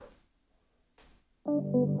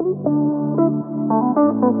And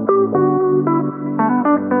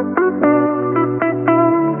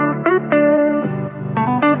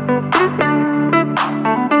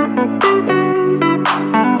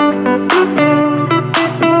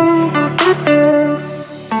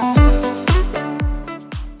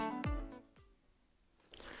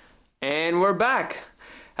we're back.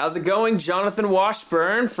 How's it going? Jonathan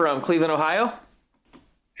Washburn from Cleveland, Ohio.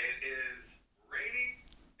 It is rainy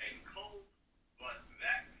and cold, but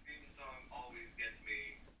that theme song always gets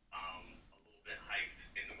me a little bit hyped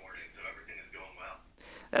in the morning, so everything is going well.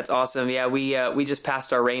 That's awesome. Yeah, we just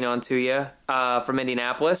passed our rain on to you from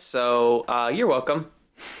Indianapolis, so you're welcome.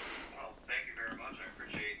 Well, thank you very much. I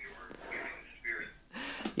appreciate your giving spirit.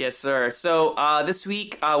 Yes, sir. So this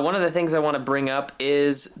week, one of the things I want to bring up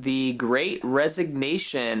is the Great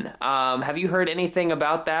Resignation. Have you heard anything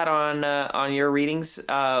about that on your readings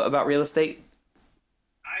about real estate?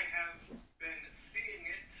 I have been seeing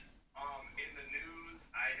it in the news.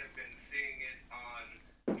 I have been seeing it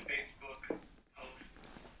on Facebook posts.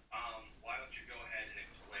 Why don't you go ahead and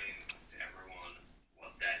explain to everyone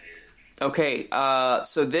what that is? Okay,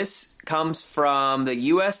 so this comes from the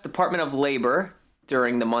U.S. Department of Labor.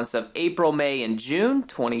 During the months of April, May, and June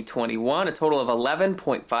 2021, a total of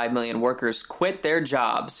 11.5 million workers quit their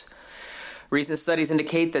jobs. Recent studies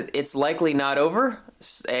indicate that it's likely not over.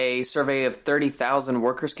 A survey of 30,000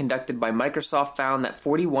 workers conducted by Microsoft found that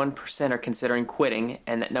 41% are considering quitting,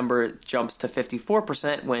 and that number jumps to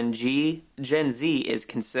 54% when Gen Z is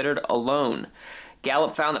considered alone.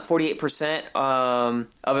 Gallup found that 48%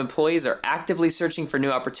 of employees are actively searching for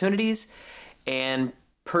new opportunities, and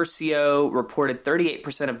Persio reported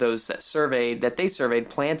 38% of those that they surveyed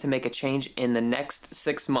plan to make a change in the next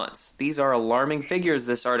 6 months. These are alarming figures,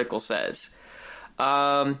 this article says.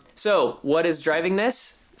 So, what is driving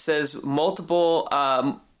this? It says multiple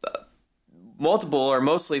or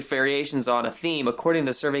mostly variations on a theme. According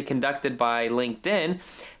to the survey conducted by LinkedIn,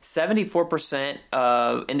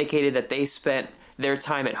 74% indicated that they spent their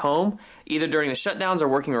time at home, either during the shutdowns or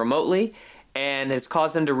working remotely, and has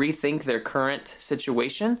caused them to rethink their current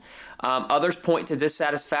situation. Others point to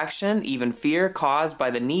dissatisfaction, even fear, caused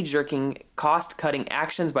by the knee-jerking, cost-cutting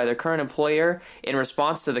actions by their current employer in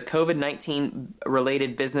response to the COVID-19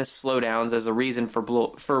 related business slowdowns as a reason for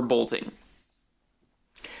bolting.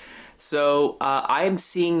 So I am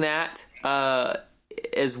seeing that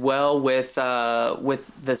as well with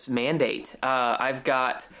this mandate. I've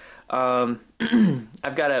got a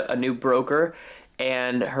new broker.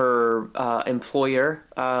 And her employer,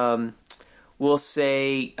 we'll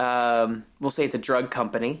say it's a drug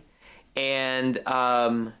company, and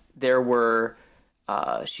there were.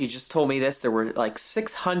 She just told me this. There were like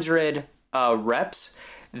 600 reps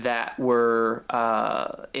that were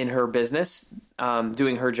in her business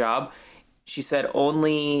doing her job. She said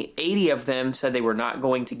only 80 of them said they were not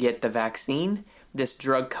going to get the vaccine. This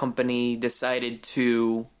drug company decided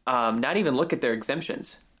to not even look at their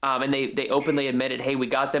exemptions. And they openly admitted, hey, we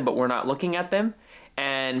got them, but we're not looking at them,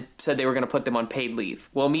 and said they were going to put them on paid leave.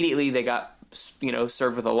 Well, immediately they got,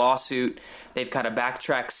 served with a lawsuit. They've kind of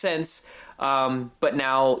backtracked since, but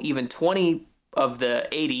now even 20 of the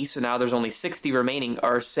 80, so now there's only 60 remaining,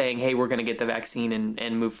 are saying, hey, we're going to get the vaccine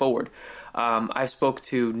and move forward. I spoke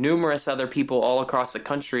to numerous other people all across the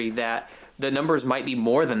country that the numbers might be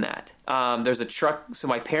more than that. There's a truck. So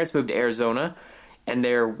my parents moved to Arizona, and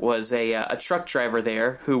there was a truck driver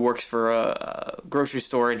there who works for a grocery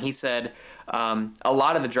store, and he said a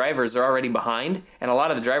lot of the drivers are already behind, and a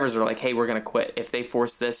lot of the drivers are like, hey, we're going to quit. If they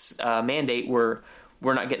force this mandate, we're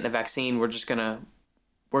not getting the vaccine. We're going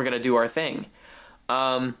to do our thing.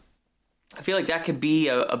 I feel like that could be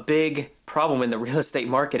a big problem in the real estate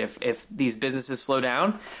market if these businesses slow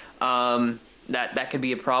down. That could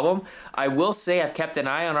be a problem. I will say I've kept an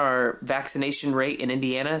eye on our vaccination rate in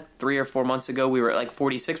Indiana. 3 or 4 months ago, we were at like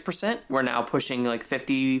 46%. We're now pushing like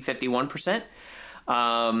 51%.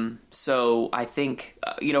 So I think,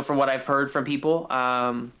 from what I've heard from people,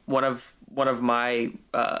 one of my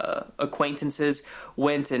acquaintances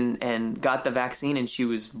went and got the vaccine, and she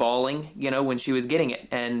was bawling, when she was getting it,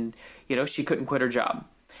 and she couldn't quit her job.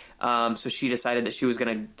 So she decided that she was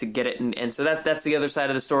going to get it, and so that's the other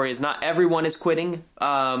side of the story. Is not everyone is quitting.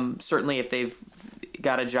 Certainly, if they've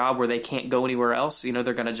got a job where they can't go anywhere else,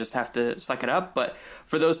 they're going to just have to suck it up. But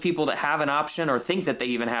for those people that have an option or think that they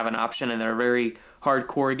even have an option, and they're very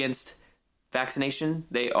hardcore against vaccination,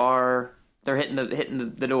 they're hitting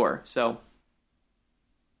the door. So.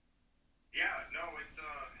 Yeah, no, it's going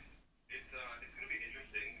to be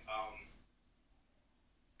interesting.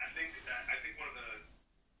 I think one of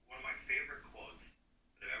my favorite quotes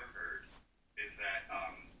that I've ever heard is that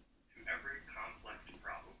to every complex problem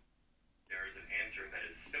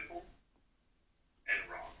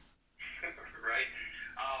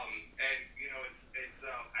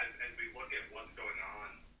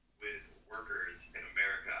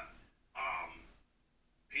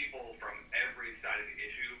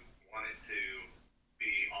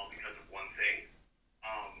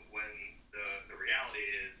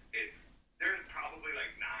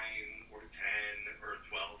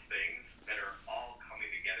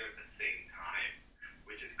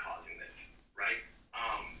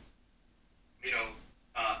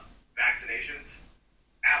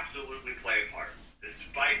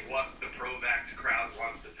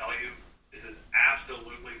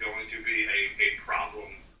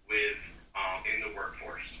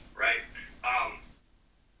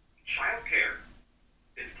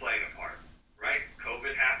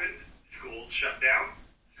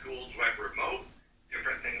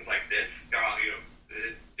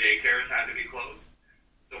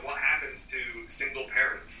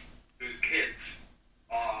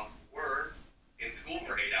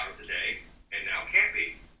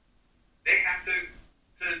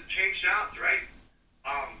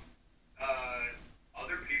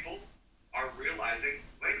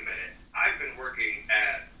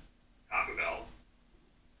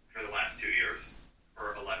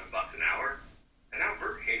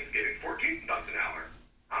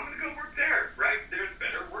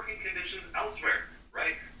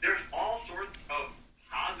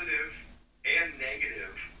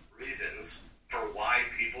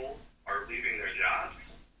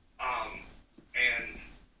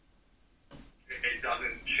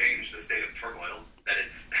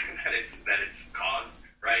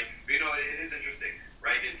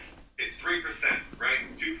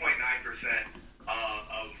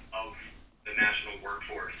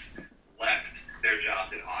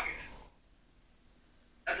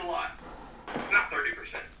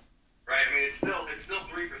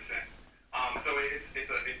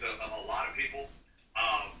a lot of people.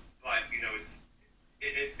 But you know,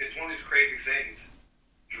 it's one of these crazy things.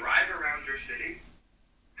 Drive around your city.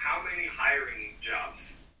 How many hiring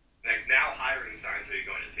jobs, like now hiring signs, are you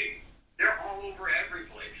going to see? They're all over every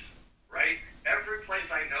place, right? Every place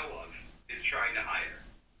I know of is trying to hire.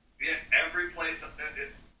 Every place,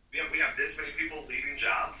 we have this many people leaving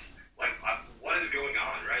jobs. Like, what is going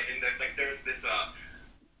on, right? And there's this,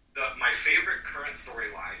 my favorite current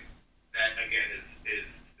storyline that, again, is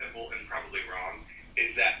simple and probably wrong,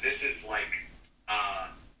 is that this is like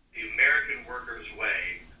the American workers'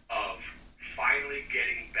 way of finally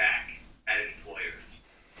getting back at employers.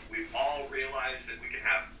 We've all realized that we can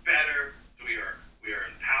have better, so we are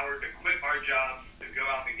empowered to quit our jobs, to go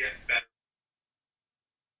out and get better.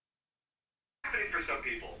 Happening for some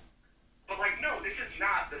people. But no, this is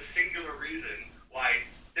not the singular reason why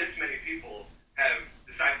this many people have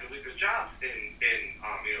decided to leave their jobs in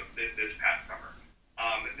this past summer.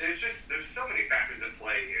 There's so many factors at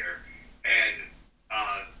play here, and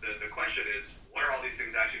the question is, what are all these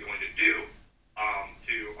things actually going to do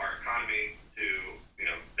to our economy, to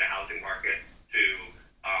the housing market, to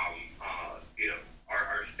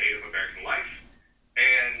our state of American life,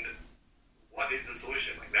 and what is the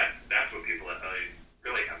solution? That's what people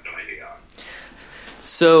really have no idea on.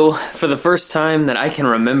 So for the first time that I can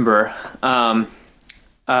remember,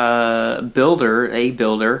 a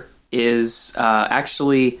builder is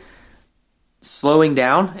actually slowing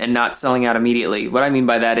down and not selling out immediately. What I mean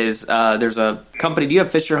by that is there's a company. Do you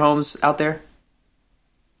have Fisher Homes out there?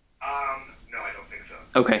 No, I don't think so.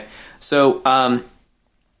 Okay. So, and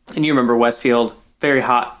you remember Westfield, very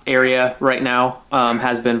hot area right now,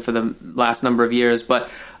 has been for the last number of years, but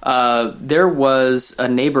there was a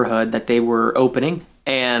neighborhood that they were opening,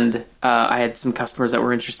 and I had some customers that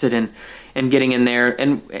were interested in getting in there,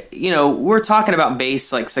 and we're talking about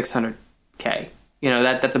base like $600K.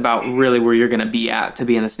 That's about really where you're going to be at to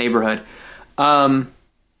be in this neighborhood.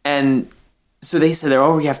 And so they said,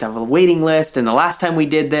 you have to have a waiting list. And the last time we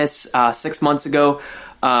did this 6 months ago,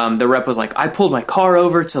 the rep was like, I pulled my car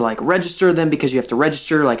over to register them, because you have to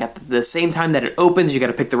register at the same time that it opens. You got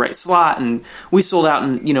to pick the right slot, and we sold out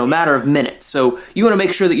in a matter of minutes. So you want to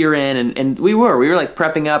make sure that you're in, and we were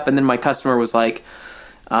prepping up. And then my customer was like,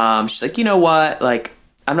 she's like, you know what,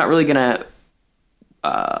 I'm not really gonna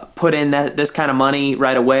put in this kind of money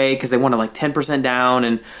right away, because they want 10% down,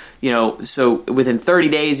 and so within 30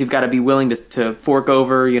 days you've got to be willing to fork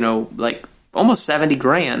over almost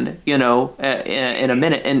 $70,000 in a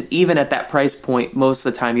minute. And even at that price point, most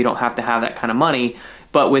of the time you don't have to have that kind of money,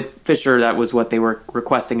 but with Fisher, that was what they were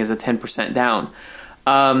requesting, as a 10% down.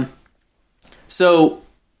 So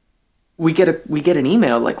we get an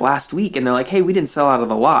email last week, and they're like, hey, we didn't sell out of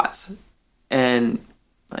the lots. And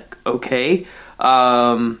okay,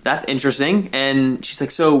 that's interesting. And she's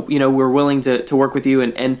like, so, we're willing to work with you.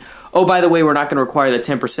 And oh, by the way, we're not going to require the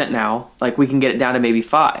 10% now. We can get it down to maybe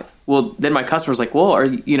 5. Well, then my customer's like, well,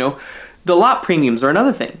 the lot premiums are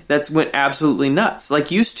another thing that's went absolutely nuts.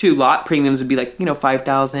 Used to, lot premiums would be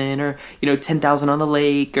 $5,000 or, $10,000 on the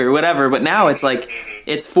lake or whatever. But now it's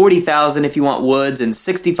it's $40,000 if you want woods and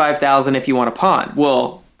 $65,000 if you want a pond.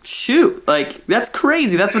 Well, shoot, that's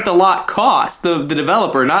crazy. That's what the lot costs, the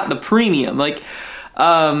developer, not the premium.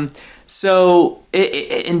 So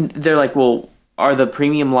and they're like, well, are the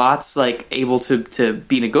premium lots able to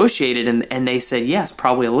be negotiated? And they said, yes,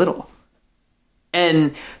 probably a little.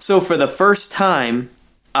 And so for the first time,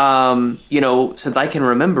 since I can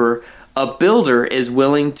remember, a builder is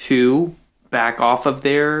willing to back off of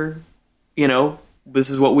their, this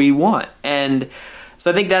is what we want. And so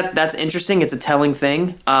I think that's interesting. It's a telling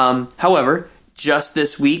thing. However, just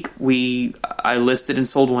this week, I listed and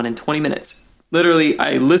sold one in 20 minutes. Literally,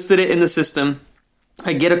 I listed it in the system.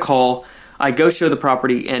 I get a call. I go show the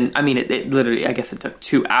property, and I mean, it literally, I guess it took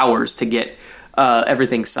 2 hours to get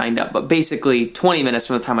everything signed up. But basically, 20 minutes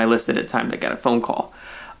from the time I listed it, time to get a phone call.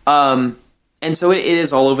 And so it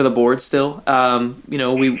is all over the board still.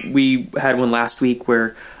 We had one last week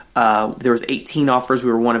where there was 18 offers. We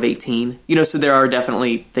were one of 18. So there are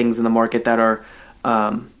definitely things in the market that are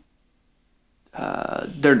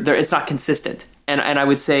it's not consistent. And I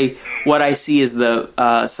would say what I see is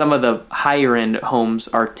some of the higher end homes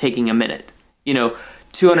are taking a minute.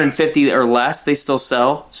 250 or less, they still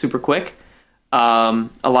sell super quick. A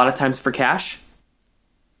lot of times for cash.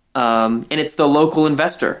 And it's the local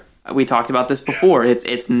investor. We talked about this before.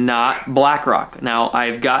 It's not BlackRock. Now,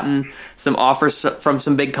 I've gotten some offers from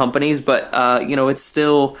some big companies, but it's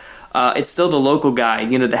still the local guy,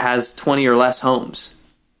 that has 20 or less homes.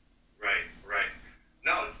 Right.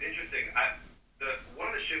 No, it's interesting. One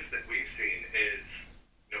of the shifts that we've seen is,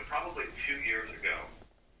 probably 2 years ago,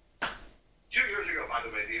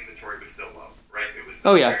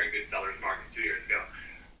 Oh, yeah. very good seller's market 2 years ago.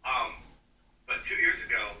 But 2 years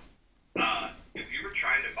ago, if you were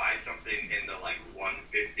trying to buy something in the like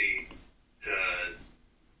 150 to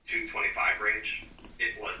 225 range,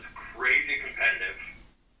 it was crazy competitive.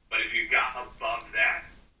 But if you got above that,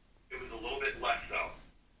 it was a little bit less so.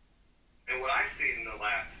 And what I've seen in the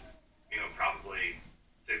last, probably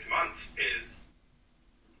 6 months is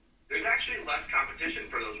there's actually less competition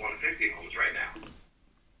for those 150 homes right now.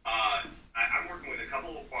 I'm working with a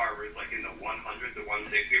couple of borrowers like in the 100 to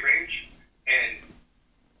 160 range, and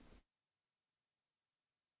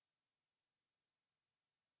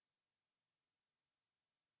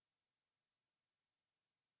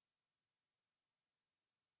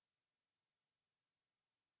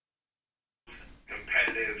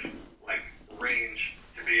competitive like range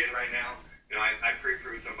to be in right now. I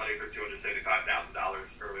pre-approved somebody for $275,000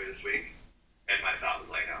 earlier this week, and my thought was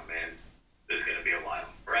like, oh man, this is gonna be a while,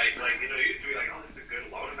 right? Like, it used to be like, oh, this is a good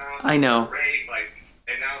loan amount. I know. Great, like,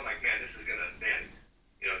 and now I'm like, man, this is gonna, and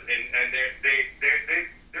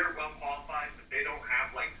they're well qualified, but they don't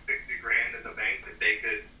have like 60 grand in the bank that they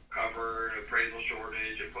could cover an appraisal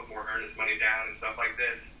shortage and put more earnest money down and stuff like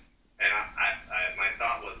this. And my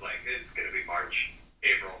thought was like, it's gonna be March,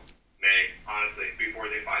 April, May, honestly, before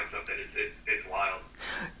they find something. It's wild.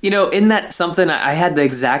 In that something, I had the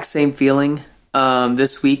exact same feeling.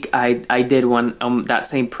 This week I did one that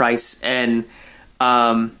same price, and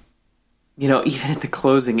even at the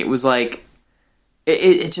closing, it was like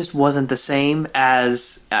it just wasn't the same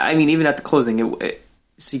as, I mean, even at the closing,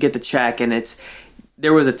 so you get the check, and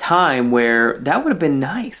there was a time where that would have been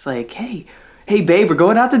nice, like, hey babe, we're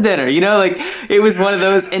going out to dinner, like it was one of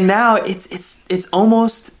those. And now it's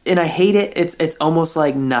almost, and I hate it, it's almost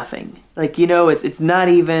like nothing, like, it's not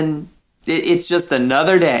even, it's just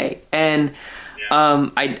another day. And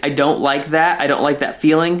I don't like that. I don't like that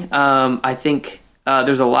feeling. I think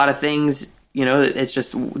there's a lot of things, it's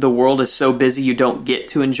just the world is so busy, you don't get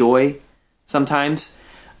to enjoy sometimes.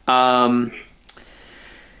 I mean,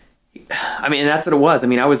 and that's what it was. I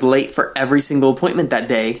mean, I was late for every single appointment that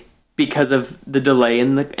day because of the delay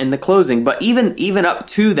in the closing. But even up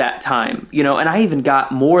to that time, and I even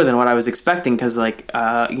got more than what I was expecting, because I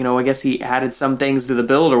guess he added some things to the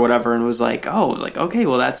build or whatever, and was like, okay,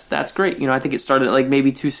 well that's great. I think it started at like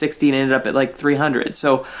maybe 260 and ended up at like 300.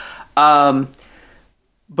 So,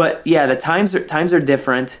 but yeah, the times are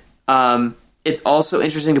different. It's also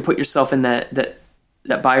interesting to put yourself in that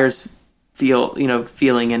buyer's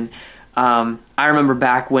feeling. And I remember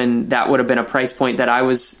back when that would have been a price point that I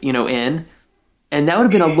was, in, and that would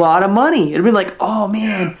have been a lot of money. It'd been like, oh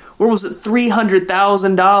man, where was it?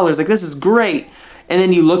 $300,000. Like, this is great. And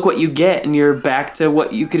then you look what you get, and you're back to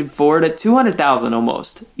what you could afford at $200,000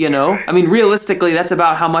 almost. I mean, realistically, that's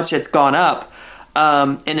about how much it's gone up.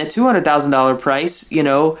 And a $200,000 price,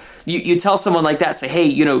 you tell someone like that, say,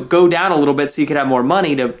 hey, go down a little bit so you could have more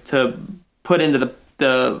money to put into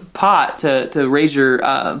the pot to raise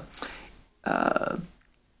your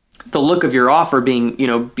the look of your offer being,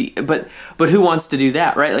 but who wants to do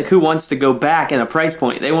that, right? Like, who wants to go back in a price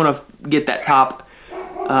point? They want to get that top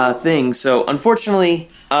thing. So unfortunately,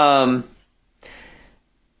 for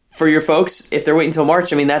your folks, if they're waiting until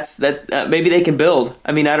March, I mean, maybe they can build.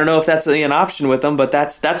 I mean, I don't know if that's an option with them, but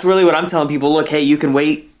that's really what I'm telling people. Look, hey, you can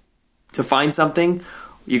wait to find something.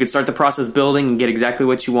 You can start the process building and get exactly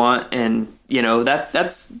what you want. And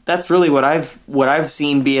that's really what I've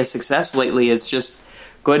seen be a success lately, is just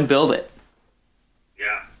go ahead and build it.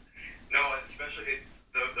 Yeah. No, especially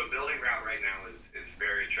the building route right now is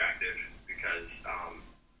very attractive, because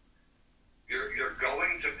you're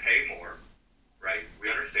going to pay more, right?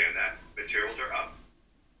 We understand that. Materials are up.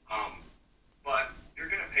 But you're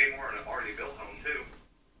going to pay more on an already built home too.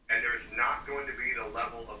 And there's not going to be the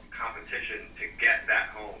level of competition to get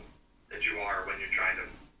that home that you are when you're trying to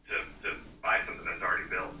buy something that's already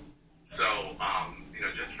built. So,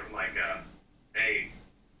 just from like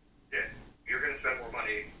you're going to spend more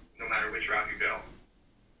money no matter which route you go.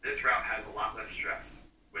 This route has a lot less stress.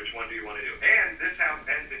 Which one do you want to do? And this house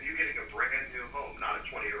ends in you getting a brand new home, not a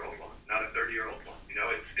 20-year-old one, not a 30-year-old one.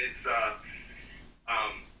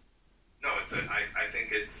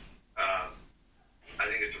 I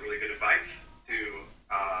think it's a really good advice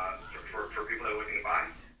for people that are looking to buy.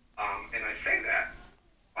 And I say that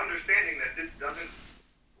understanding that this doesn't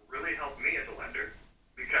really help me as a lender,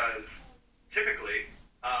 because typically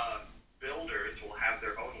builders will have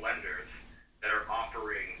their own lenders that are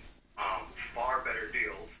offering far better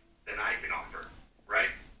deals than I can offer, right?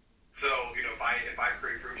 So, if I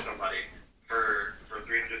pre-approve somebody for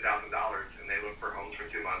 $300,000 and they look for homes for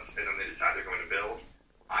 2 months and then they decide they're going to build,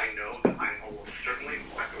 I know that I'm almost certainly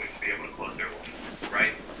not going to be able to close their loan, right?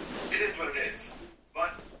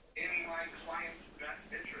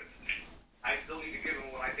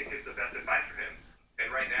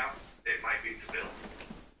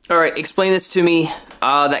 All right, explain this to me.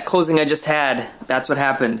 That closing I just had, that's what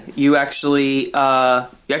happened. You actually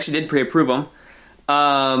did pre-approve them.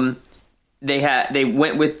 They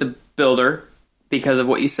went with the builder because of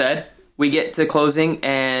what you said. We get to closing,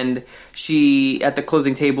 and she, at the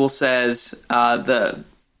closing table, says, the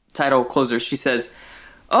title closer, she says,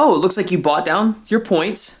 "Oh, it looks like you bought down your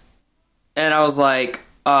points." And I was like,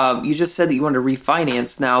 you just said that you wanted to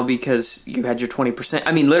refinance now because you had your 20%.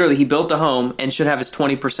 I mean, literally, he built a home and should have his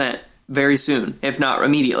 20% very soon, if not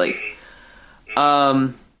immediately.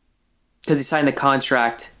 Because he signed the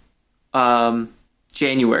contract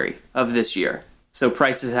January of this year. So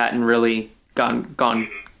prices hadn't really gone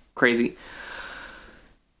crazy.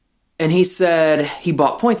 And he said he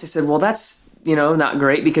bought points. I said, well, that's, not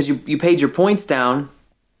great because you paid your points down.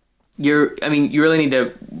 You really need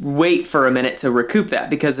to wait for a minute to recoup that,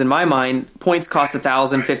 because in my mind, points cost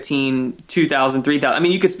 $1,000, $15, $2,000, $3,000. I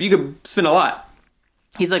mean, you could spend a lot.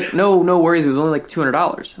 He's like, no worries. It was only like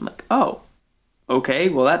 $200. I'm like, oh, okay.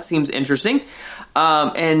 Well, that seems interesting.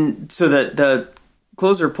 And so the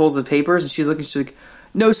closer pulls the papers, and she's like,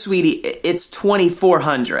 no, sweetie, it's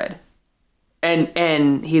 $2,400.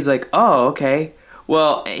 And he's like, oh, okay.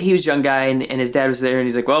 Well, he was a young guy, and his dad was there, and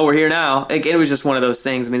he's like, well, we're here now. Like, it was just one of those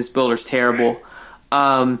things. I mean, this builder's terrible.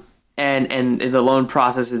 And the loan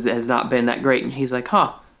process has not been that great. And he's like,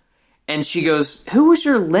 huh. And she goes, who was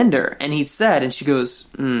your lender? And he said, and she goes,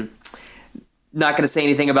 not going to say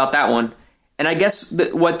anything about that one. And I guess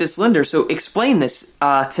what this lender, so explain this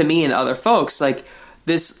to me and other folks, like,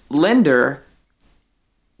 this lender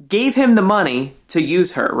gave him the money to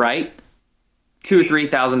use her, right? $2,000 or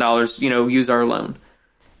 $3,000, use our loan.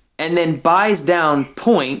 And then buys down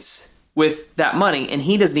points with that money, and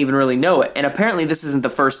he doesn't even really know it. And apparently this isn't the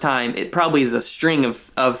first time. It probably is a string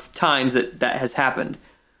of times that has happened.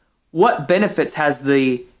 What benefits has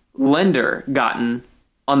the lender gotten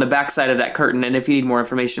on the backside of that curtain? And if you need more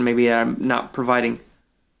information, maybe I'm not providing.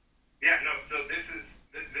 Yeah, no, so this is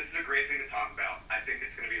a great thing to talk about. I think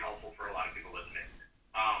it's going to be helpful for a lot of people listening.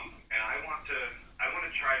 And I want to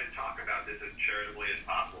try to talk about this as charitably as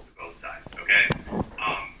possible to both sides, okay?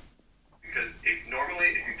 Because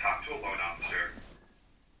normally if you talk to a loan officer,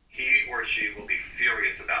 he or she will be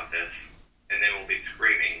furious about this, and they will be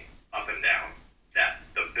screaming up and down that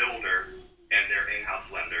the builder and their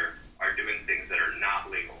in-house lender are doing things that are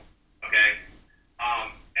not legal, okay?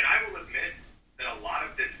 And I will admit that a lot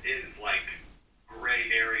of this is like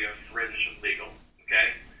gray area, fringe legal,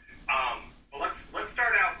 okay? But let's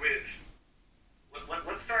start out with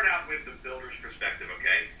the builder's perspective,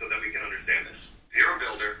 okay? So that we can understand this. If you're a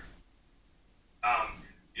builder,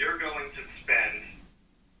 you're going to spend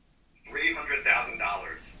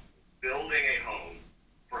 $300,000 building a home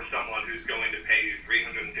for someone who's going to pay you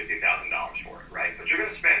 $350,000 for it, right? But you're going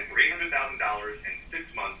to spend $300,000 in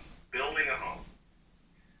 6 months building a home.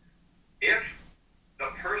 If the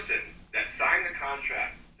person that signed the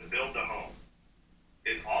contract to build the home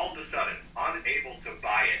is all of a sudden unable to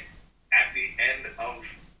buy it at the end of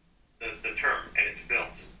the term and it's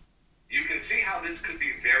built, you can see how this could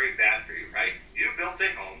be very bad for you, right? You built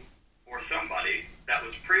a home for somebody that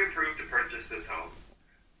was pre-approved to purchase this home,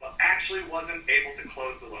 but actually wasn't able to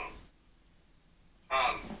close the loan.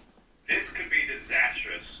 This could be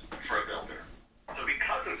disastrous for a builder. So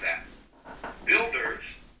because of that,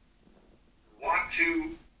 builders want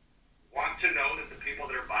to know that the people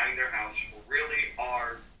that are buying their house really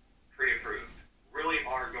are pre-approved, really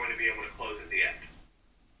are going to be able to close at the end.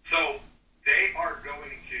 So they are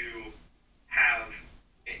going to have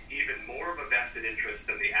even more of a vested interest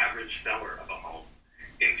than the average seller of a home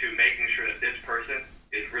into making sure that this person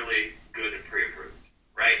is really good and pre-approved,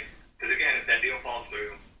 right? Because again, if that deal falls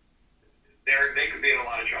through, they could be in a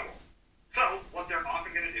lot of trouble. So what they're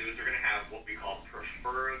often going to do is they're going to have what we call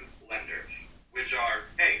preferred lenders, which are,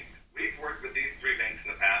 hey, we've worked with these 3 banks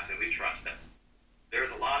in the past and we trust them.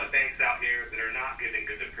 There's a lot of banks out here that are not giving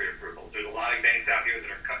good pre-approvals. There's a lot of banks out here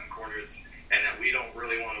that are cutting corners and that we don't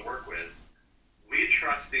really want to work with. We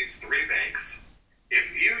trust these 3 banks.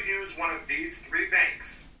 If you use one of these 3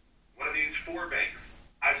 banks, one of these 4 banks,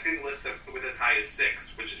 I've seen lists with as high as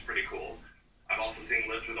 6, which is pretty cool. I've also seen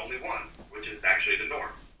lists with only 1, which is actually the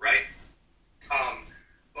norm, right?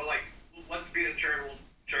 But like, let's be as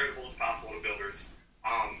charitable as possible to builders.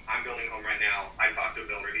 I'm building a home right now. I talked to a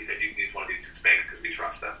builder. He said you can use one of these 6 banks because we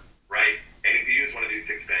trust them, right? And if you use one of these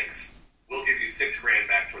 6 banks, we'll give you $6,000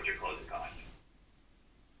 back towards your closing costs.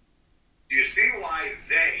 Do you see why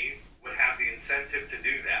they would have the incentive to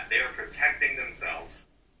do that? They are protecting themselves,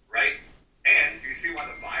 right? And do you see why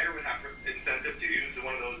the buyer would have incentive to use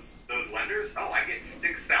one of those lenders? Oh, I get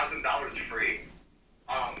 $6,000 free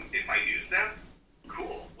if I use them.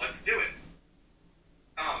 Cool. Let's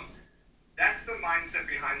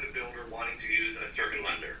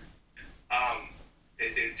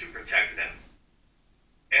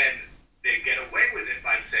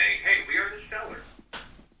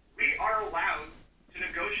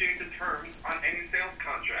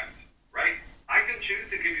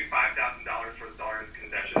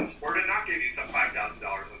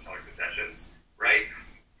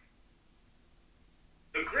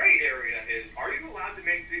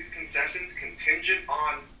contingent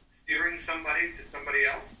on steering somebody to somebody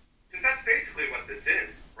else? Because that's basically what this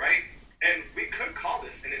is, right? And we could call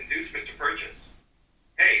this an inducement to purchase.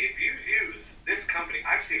 Hey, if you use this company,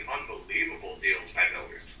 I've seen unbelievable deals by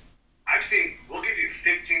builders. I've seen, we'll give you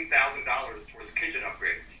 $15,000 towards kitchen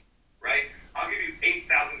upgrades, right? I'll give you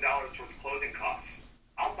 $8,000 towards closing costs.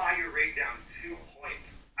 I'll buy your rate down 2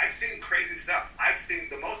 points. I've seen crazy stuff. I've seen,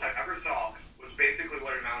 the most I ever saw was basically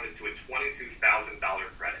what amounted to a $22,000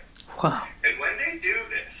 credit. Wow. And when they do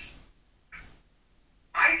this,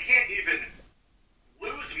 I can't even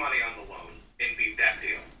lose money on the loan and beat that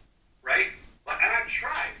deal, right? And I've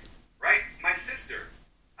tried, right? My sister,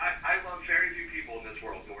 I love very few people in this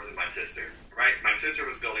world more than my sister, right? My sister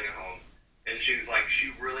was building a home, and she's like,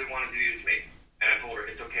 she really wanted to use me. And I told her,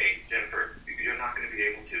 it's okay, Jennifer, you're not going to be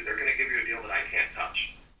able to. They're going to give you a deal that I can't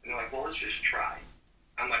touch. And they're like, well, let's just try.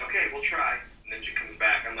 I'm like, okay, we'll try. And then she comes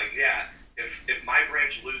back. I'm like, yeah, if my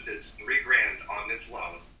branch loses $3,000 on this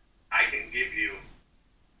loan, I can give you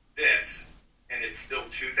this, and it's still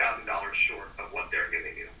 $2,000 short of what they're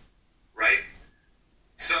giving you, right?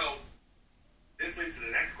 So this leads to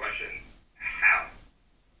the next question: how?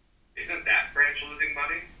 Isn't that branch losing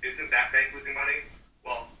money? Isn't that bank losing money?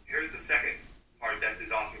 Well, here's the second part that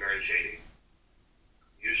is often very shady.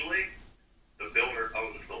 Usually, the builder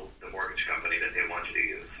owns the mortgage company that they want you to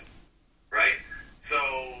use, right? So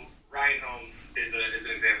Ryan Homes is an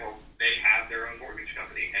example. They have their own mortgage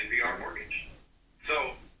company, NVR Mortgage.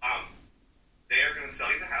 So they are going to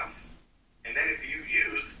sell you the house, and then if you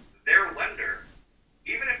use their lender,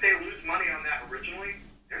 even if they lose money on that originally,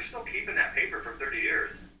 they're still keeping that paper for 30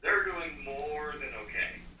 years. They're doing more than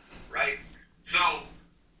okay, right? So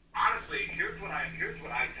honestly, here's what I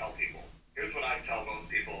tell people. Here's what I tell most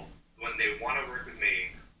people when they want to work with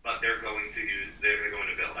me, but they're going to go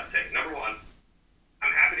into build. I say, number one,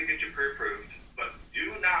 I'm happy to get you pre-approved, but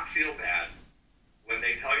do not feel bad when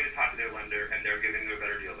they tell you to talk to their lender and they're giving you a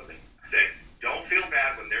better deal than me. I say, don't feel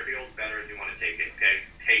bad when their deal is better and you want to take it, okay?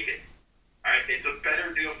 Take it. All right? It's a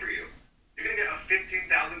better deal for you. You're going to get a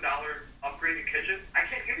 $15,000 upgraded kitchen? I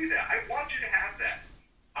can't give you that. I want you to have that.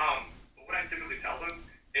 But what I typically tell them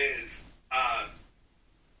is,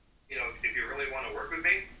 if you really want to work with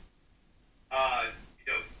me,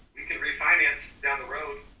 we can refinance down the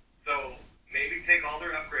road. So maybe take all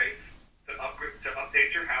their upgrades to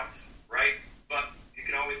update your house, right? But you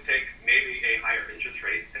can always take maybe a higher interest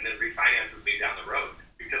rate and then refinance with me down the road.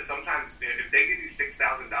 Because sometimes if they give you $6,000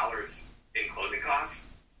 in closing costs,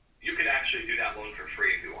 you could actually do that loan for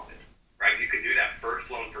free if you wanted, right? You could do that first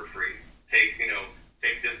loan for free. Take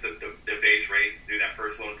just the base rate, do that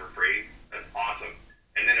first loan for free. That's awesome.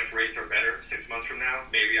 And then if rates are better 6 months from now,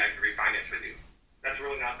 maybe I can refinance with you. That's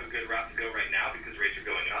really not a good route to go right now because rates are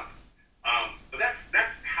going up. But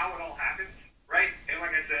that's how it all happens, right? And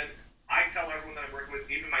like I said, I tell everyone that I'm working with,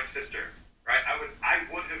 even my sister, right? I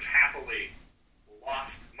would have happily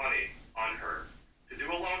lost money on her to do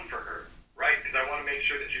a loan for her, right? Because I want to make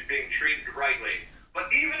sure that she's being treated rightly.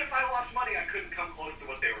 But even if I lost money, I couldn't come close to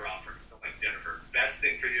what they were offering. So I'm like, Jennifer, best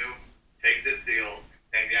thing for you, take this deal.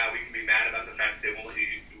 And yeah, we can be mad about the fact that they won't let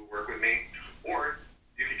you work with me, or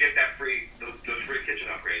you could get that those free kitchen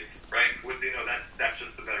upgrades, right? That's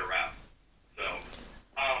just the better route. So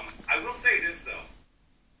I will say this though,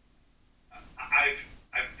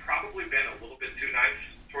 I've probably been a little bit too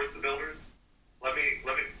nice towards the builders. Let me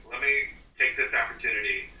take this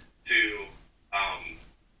opportunity to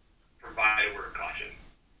provide a word of caution.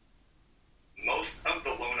 Most of the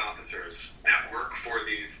loan officers that work for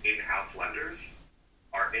these in-house lenders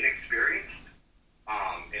are inexperienced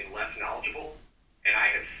and less knowledgeable, and I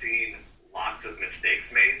have seen lots of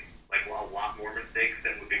mistakes made, like a lot more mistakes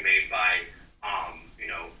than would be made by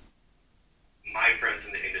my friends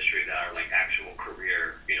in the industry that are like actual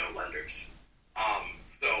career lenders.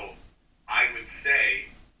 So I would say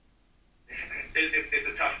it's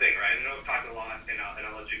a tough thing, right? I know I've talked a lot, and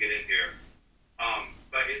I'll let you get in here,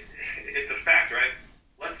 but it's a fact, right?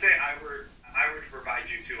 Let's say I were to provide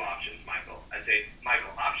you 2 options, Michael. I'd say,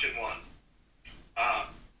 Michael, option 1,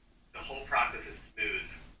 the whole process is smooth.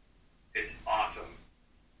 It's awesome.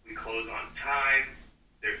 We close on time.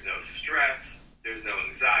 There's no stress. There's no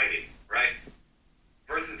anxiety, right?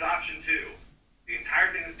 Versus option 2, the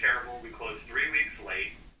entire thing is terrible. We close 3 weeks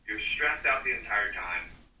late. You're stressed out the entire time,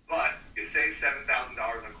 but you save $7,000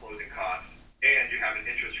 on closing costs, and you have an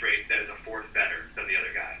interest rate that is a fourth better than the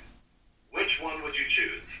other guy. Which one would you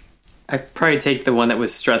choose? I'd probably take the one that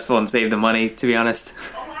was stressful and save the money, to be honest.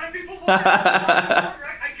 A lot of people would. Right?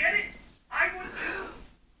 I get it. I would too.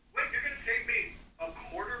 Wait, you're going to save me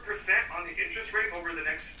 0.25% on the interest rate over the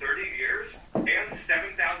next 30 years and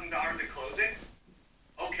 $7,000 in closing?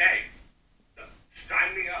 Okay.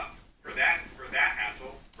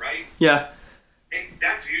 Yeah. And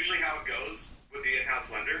that's usually how it goes with the in-house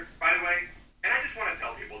lender, by the way. And I just want to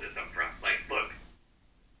tell people this up front. Like, look,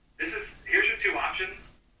 here's your two options.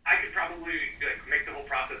 I could probably make the whole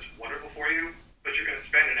process wonderful for you, but you're going to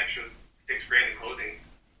spend an extra $6,000 in closing.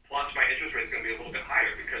 Plus, my interest rate is going to be a little bit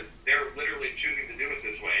higher because they're literally choosing to do it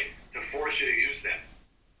this way to force you to use them.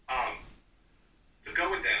 So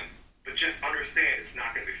go with them, but just understand it's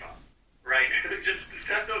not going to be fun, right? Just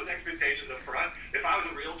set those expectations up front. If I was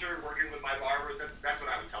a realtor working with my borrowers, that's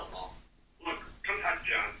what I would tell them all. Look, come talk to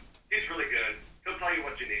John. He's really good. He'll tell you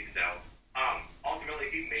what you need to know.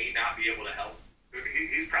 Ultimately, he may not be able to help.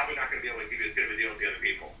 He's probably not going to be able to give you as good of a deal as the other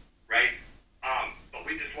people, right? But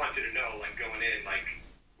we just want you to know, like, going in, like,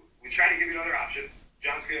 we try to give you another option.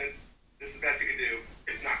 John's good. This is the best he can do.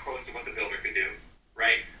 It's not close to what the builder can do,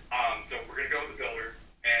 right? So we're going to go with the builder,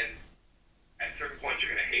 and at certain points,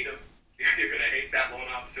 you're going to hate him. You're going to hate that loan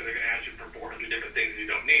officer. They're going to ask you for 400 different things you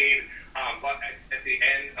don't need. But at the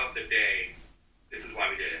end of the day, this is why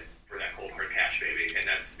we did it, for that cold hard cash, baby. And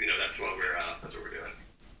that's what we're doing.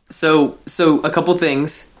 So a couple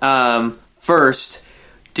things. First,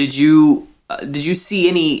 did you see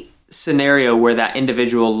any scenario where that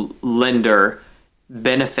individual lender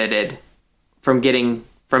benefited from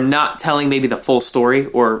not telling maybe the full story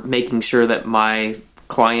or making sure that my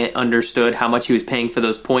client understood how much he was paying for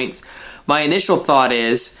those points? My initial thought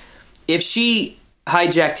is, if she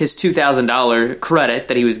hijacked his $2,000 credit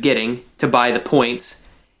that he was getting to buy the points,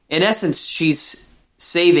 in essence, she's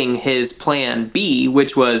saving his plan B,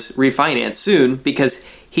 which was refinance soon, because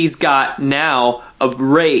he's got now a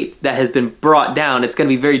rate that has been brought down. It's going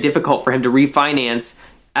to be very difficult for him to refinance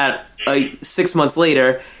at 6 months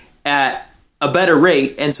later at a better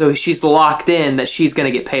rate, and so she's locked in that she's going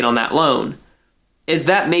to get paid on that loan. Is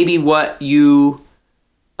that maybe what you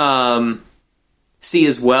see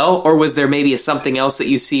as well, or was there maybe something else that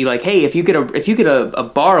you see, like, hey, if you get a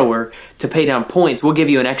borrower to pay down points, we'll give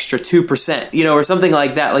you an extra 2%, or something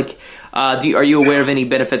like that? Like, are you aware of any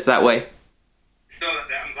benefits that way? So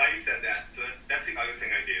I'm glad you said that. So that's the other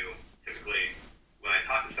thing I do typically when I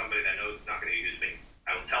talk to somebody that knows it's not going to use me.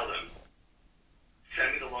 I will tell them,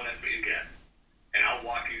 send me the loan estimate you get, and I'll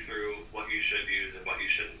walk you through what you should use and what you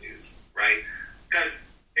shouldn't use, right? Because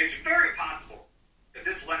it's very possible that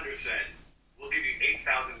this lender said, we'll give you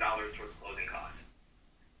 $8,000 towards closing costs.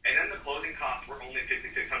 And then the closing costs were only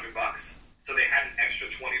 $5,600. So they had an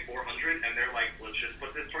extra $2,400, and they're like, let's just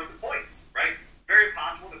put this towards the points, right? Very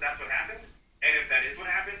possible that that's what happened. And if that is what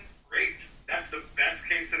happened, great. That's the best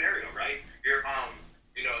case scenario, right?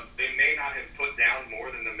 They may not have put down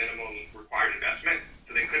more than the minimum required investment,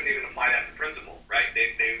 so they couldn't even apply that to principal, right?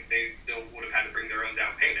 They still would have had to bring their own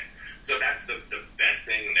down payment. So that's the best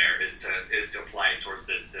thing there is to apply it towards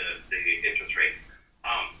the interest rate.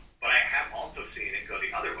 But I have also seen it go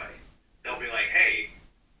the other way. They'll be like, hey,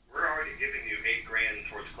 we're already giving you $8,000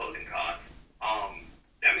 towards closing costs.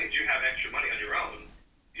 That means you have extra money on your own.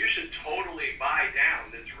 You should totally buy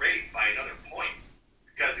down this rate by another point.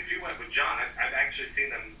 Because if you went with John, I've actually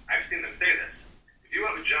seen them say this. If you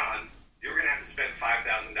went with John, you're going to have to spend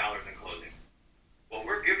 $5,000 in closing. Well,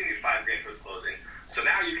 we're giving you $5,000 towards closing. So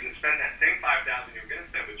now you can spend that same $5,000 you're going to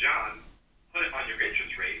spend with John, put it on your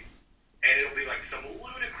interest rate, and it'll be like some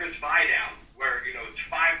ludicrous buy down where, it's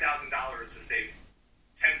 $5,000 to save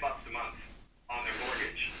 $10 a month on their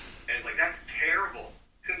mortgage. And it's like, that's terrible.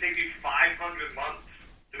 It's going to take you 500 months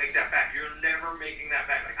to make that back. You're never making that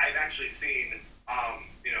back. Like, I've actually seen,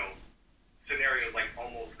 scenarios like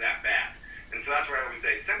almost that bad. And so that's where I always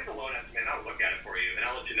say, send me the loan estimate and I'll look at it for you. And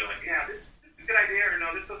I'll let you know, like, yeah, this is a good idea, or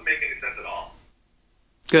no, this doesn't make any sense at all.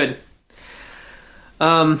 Good.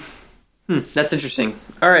 That's interesting.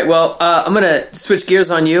 All right, well, I'm going to switch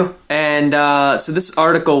gears on you. And so this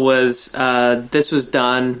article was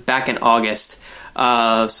done back in August.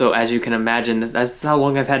 So as you can imagine, that's how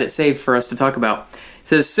long I've had it saved for us to talk about. It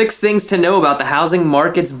says 6 things to know about the housing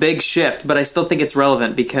market's big shift, but I still think it's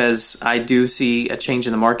relevant because I do see a change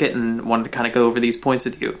in the market and wanted to kind of go over these points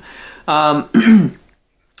with you.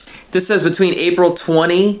 This says between April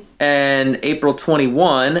 20 and April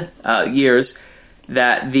 21 years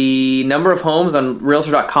that the number of homes on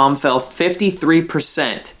Realtor.com fell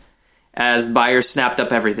 53% as buyers snapped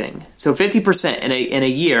up everything. So 50% in a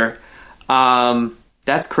year,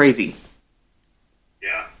 that's crazy.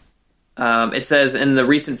 Yeah. It says in the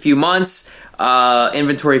recent few months,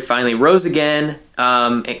 inventory finally rose again.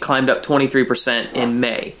 It climbed up 23% in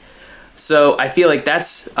May. So I feel like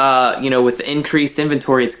that's, with the increased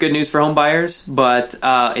inventory, it's good news for home buyers, but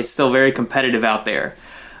it's still very competitive out there.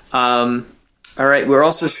 All right, we're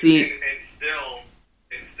also seeing...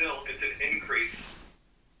 It's an increase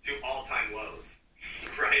to all-time lows,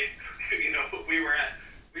 right?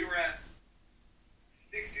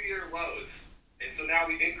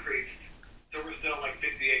 we increased, so we're still like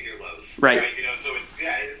 58-year lows. Right. You know, so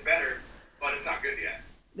it's better, but it's not good yet.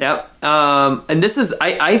 Yep. And this is,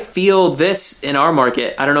 I feel this in our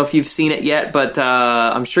market. I don't know if you've seen it yet, but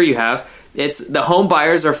I'm sure you have. It's the home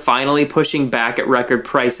buyers are finally pushing back at record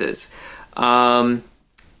prices.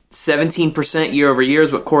 17% year over year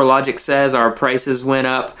is what CoreLogic says. Our prices went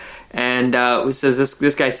up. And it says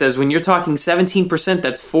this guy says, when you're talking 17%,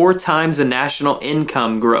 that's 4 times the national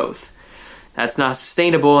income growth. That's not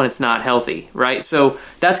sustainable and it's not healthy, right? So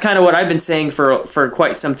that's kind of what I've been saying for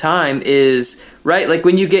quite some time is, right, like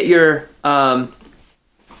when you get your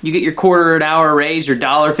quarter an hour raise, your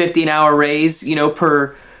 $1.50 an hour raise, you know,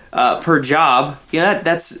 per job, you know,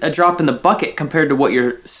 that's a drop in the bucket compared to what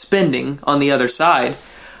you're spending on the other side.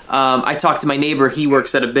 I talked to my neighbor. He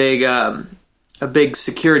works at a big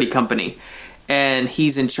security company, and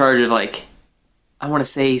he's in charge of, like, I want to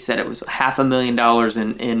say he said it was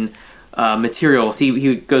 $500,000 in materials.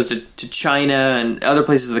 He goes to China and other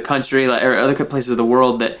places of the country, or other places of the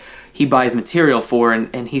world that he buys material for,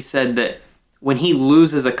 and he said that when he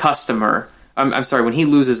loses a customer, when he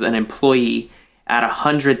loses an employee at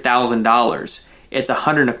 $100,000, it's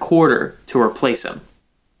 $125 to replace him.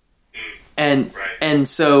 And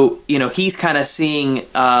so, you know, he's kind of seeing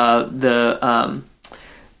the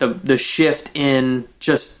shift in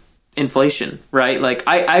just inflation, right? Like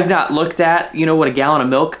I've not looked at, you know, what a gallon of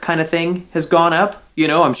milk kind of thing has gone up. You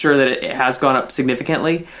know, I'm sure that it has gone up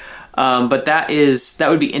significantly. But that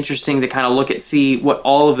would be interesting to kind of look at, see what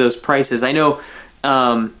all of those prices. I know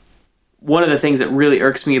one of the things that really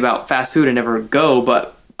irks me about fast food, I never go,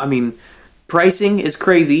 but I mean, pricing is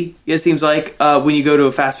crazy. It seems like when you go to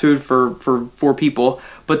a fast food for 4 people,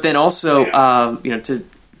 but then also, you know, to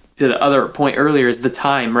the other point earlier is the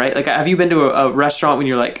time, right? Like, have you been to a restaurant when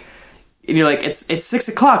you're like, it's 6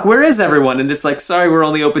 o'clock. Where is everyone? And it's like, sorry, we're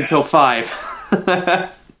only open till 5. Dude,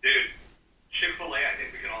 Chick-fil-A, I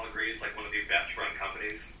think we can all agree, is like one of the best run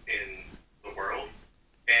companies in the world.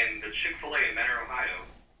 And the Chick-fil-A in Mentor, Ohio,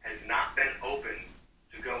 has not been open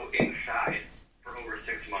to go inside for over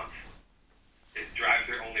 6 months. It's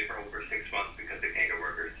drive-through only for over 6 months because they can't get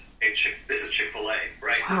workers. This is Chick-fil-A,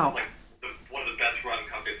 right? Wow. This is like one of the best run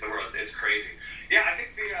companies in the world. It's crazy. Yeah, I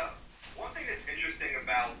think the one thing that's interesting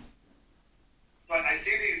about, so I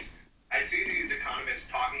see these economists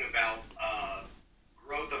talking about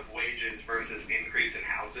growth of wages versus increase in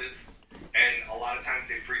houses, and a lot of times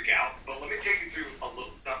they freak out. But let me take you through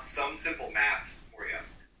some simple math for you,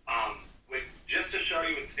 just to show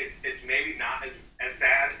you it's maybe not as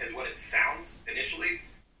bad as what it sounds initially.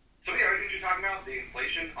 Some of the other things you're talking about, the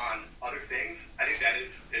inflation on other things, I think that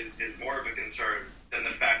is more of a concern than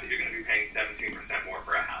the fact that you're going to be paying 17% more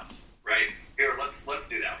for a house, right? Here, let's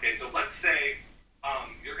do that. Okay, so let's say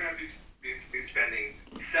you're going to be spending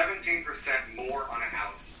 17% more on a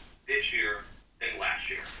house this year than last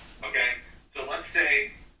year. Okay, so let's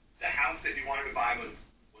say the house that you wanted to buy was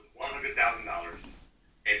 $100,000,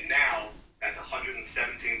 and now that's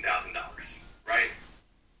 $117,000, right?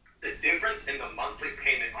 The difference in the monthly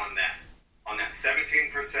payment on that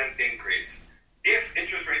 17% increase, if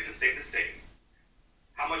interest rates have stayed the same,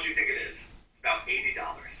 how much do you think it is? It's about $80.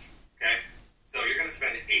 Okay, so you're going to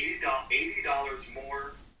spend $80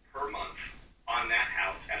 more per month on that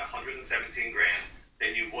house at $117,000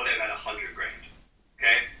 than you would have at $100,000.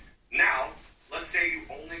 Okay, now let's say you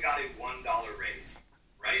only got a $1 raise,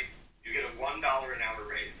 right? You get a $1 an hour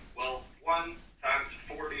raise. Well, 1 times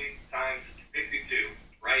 40 times 52,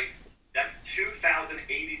 right? That's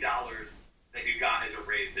 $2,080 that you got as a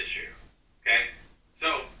raise this year. Okay,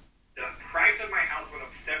 so the price of my house went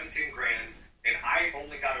up $17,000, and I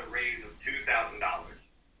only got a raise of $2,000.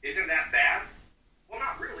 Isn't that bad? Well,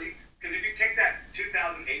 not really, because if you take that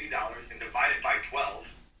 $2,080 and divide it by 12,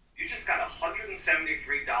 you just got a $173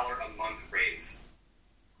 a month raise.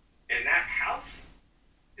 And that house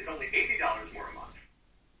is only $80 more a month.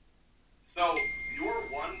 So your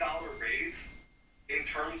 $1 raise in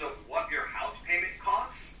terms of what your house payment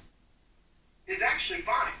costs is actually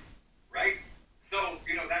fine, right? So,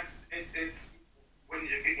 you know, that it's when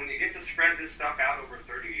you get to spread this stuff out over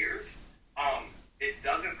 30 years, it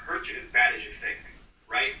doesn't hurt you as bad as you think,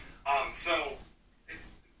 right? So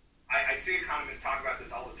I see economists talk about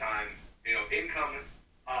this all the time. You know, income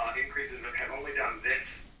increases have only done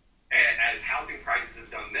this, as housing prices have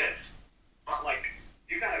done this. But like,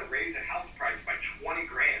 you got to raise a house price by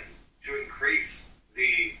 $20,000 to increase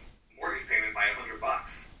the mortgage payment by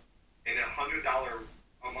 $100, and a $100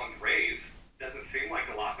 a month raise doesn't seem like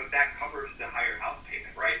a lot, but that covers the higher house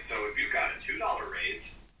payment, right? So if you got a $2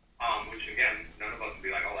 raise, which again, none of us would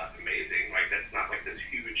be like, oh, that's amazing. Like, that's not like this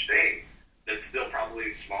huge thing. That's still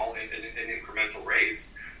probably small and an incremental raise.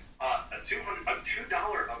 a $2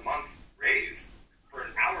 a month raise for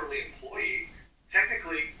an hourly employee,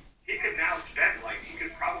 technically he could now spend he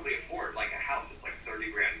could probably afford a house that's like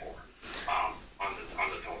 30 grand more on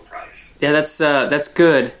the total price. Yeah, that's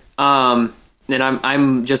good. And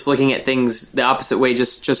I'm just looking at things the opposite way,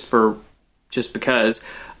 just because.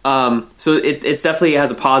 So it definitely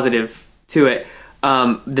has a positive to it.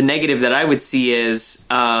 The negative that I would see is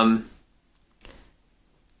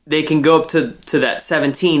they can go up to that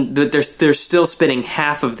 17, but they're still spending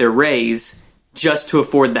half of their raise just to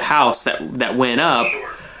afford the house that went up. Sure.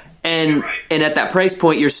 And Right. and at that price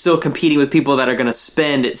point, you're still competing with people that are going to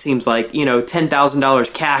spend, it seems like,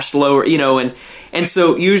 $10,000 cash lower, and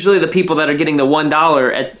so usually the people that are getting the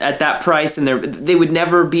 $1 at that price, and they would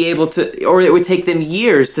never be able to, or it would take them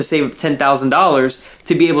years to save $10,000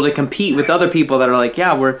 to be able to compete with other people that are like,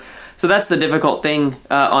 so that's the difficult thing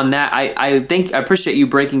on that. I appreciate you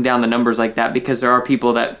breaking down the numbers like that, because there are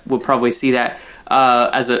people that will probably see that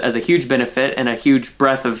as a huge benefit and a huge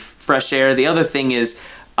breath of fresh air. The other thing is,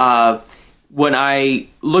 when I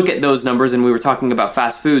look at those numbers, and we were talking about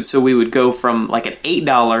fast food, so we would go from like an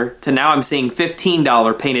 $8 to now I'm seeing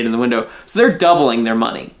 $15 painted in the window. So they're doubling their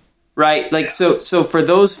money, right? So for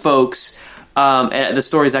those folks, the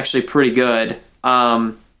story is actually pretty good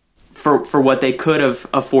for what they could have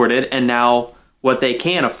afforded, and now what they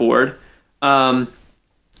can afford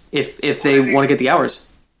if they want to get the hours.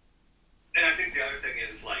 And I think the other thing is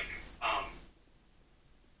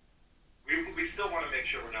we still want to make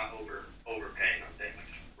sure we're not overpaying on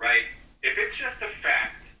things, right? If it's just a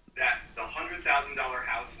fact that the $100,000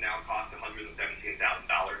 house now costs $117,000,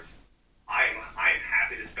 I am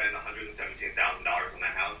happy to spend $117,000 on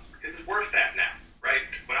that house because it's worth that now, right?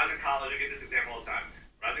 When I was in college, I get this example all the time.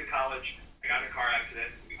 When I was in college, I got in a car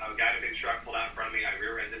accident. A guy in a big truck pulled out in front of me. I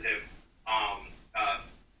rear-ended him.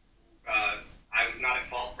 I was not at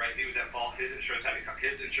fault, right? He was at fault. His insurance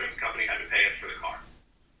company had to pay us for the car.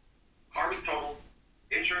 Car was totaled.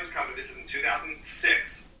 Insurance company, this is in 2006,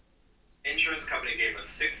 insurance company gave us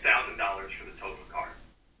 $6,000 for the total car.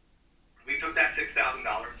 We took that $6,000,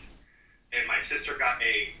 and my sister got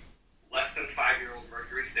a less than 5-year-old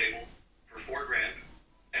Mercury Sable for $4 grand,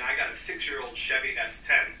 and I got a 6-year-old Chevy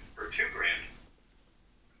S10 for $2 grand.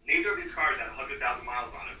 Neither of these cars had 100,000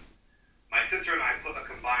 miles on them. My sister and I put a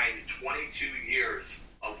combined 22 years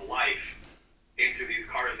of life into these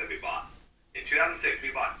cars that we bought. In 2006,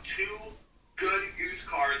 we bought 2 good used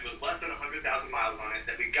cars with less than 100,000 miles on it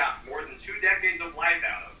that we got more than 2 decades of life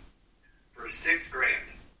out of for $6 grand.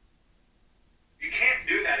 You can't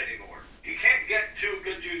do that anymore. You can't get 2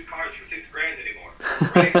 good used cars for $6 grand anymore,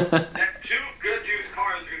 right? That 2 good used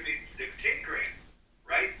cars are going to be 16 grand,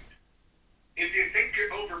 right? If you think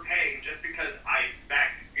you're overpaying just because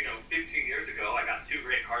back 15 years ago, I got 2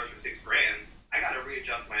 great cars for $6 grand, I got to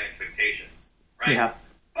readjust my expectations, right? Yeah.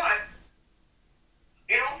 But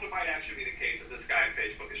it also might actually be the case that this guy on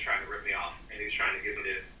Facebook is trying to rip me off, and he's trying to give him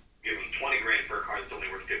 20 grand for a car that's only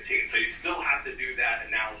worth 15. So you still have to do that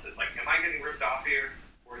analysis. Like, am I getting ripped off here,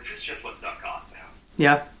 or is this just what stuff costs now?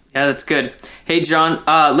 Yeah, that's good. Hey, John,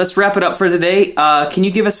 let's wrap it up for today. Can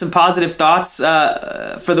you give us some positive thoughts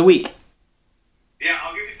for the week? Yeah,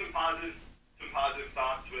 I'll give you some positive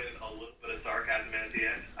thoughts with a little bit of sarcasm at the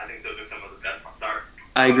end. I think those are some of the best parts.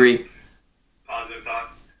 I agree. Positive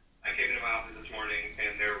thoughts. I came into my office this morning,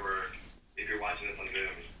 and there were, if you're watching this on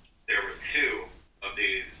Zoom, there were 2 of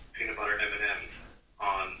these peanut butter M&Ms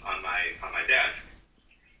on my desk,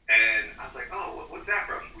 and I was like, oh, what's that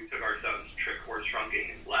from? We took our son's trick horse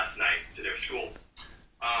trunking last night to their school.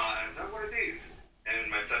 And I was like, what are these? And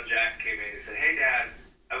my son Jack came in and said, hey, Dad,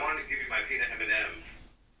 I wanted to give you my peanut M&Ms,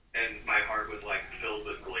 and my heart was filled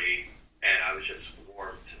with glee, and I was just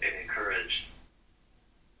warmed and encouraged.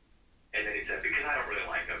 And then he said, because I don't really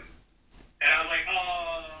like them. And I was like,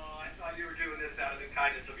 oh, I thought you were doing this out of the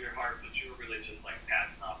kindness of your heart, but you were really just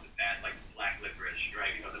passing off the bad, black licorice, right?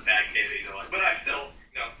 The bad candy, but I still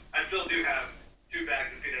do have 2 bags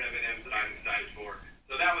of peanut M&Ms that I'm excited for.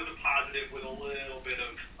 So that was a positive with a little bit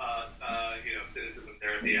of, cynicism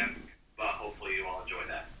there at the end, but hopefully you all enjoy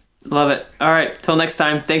that. Love it. All right. Till next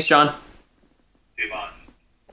time. Thanks, John.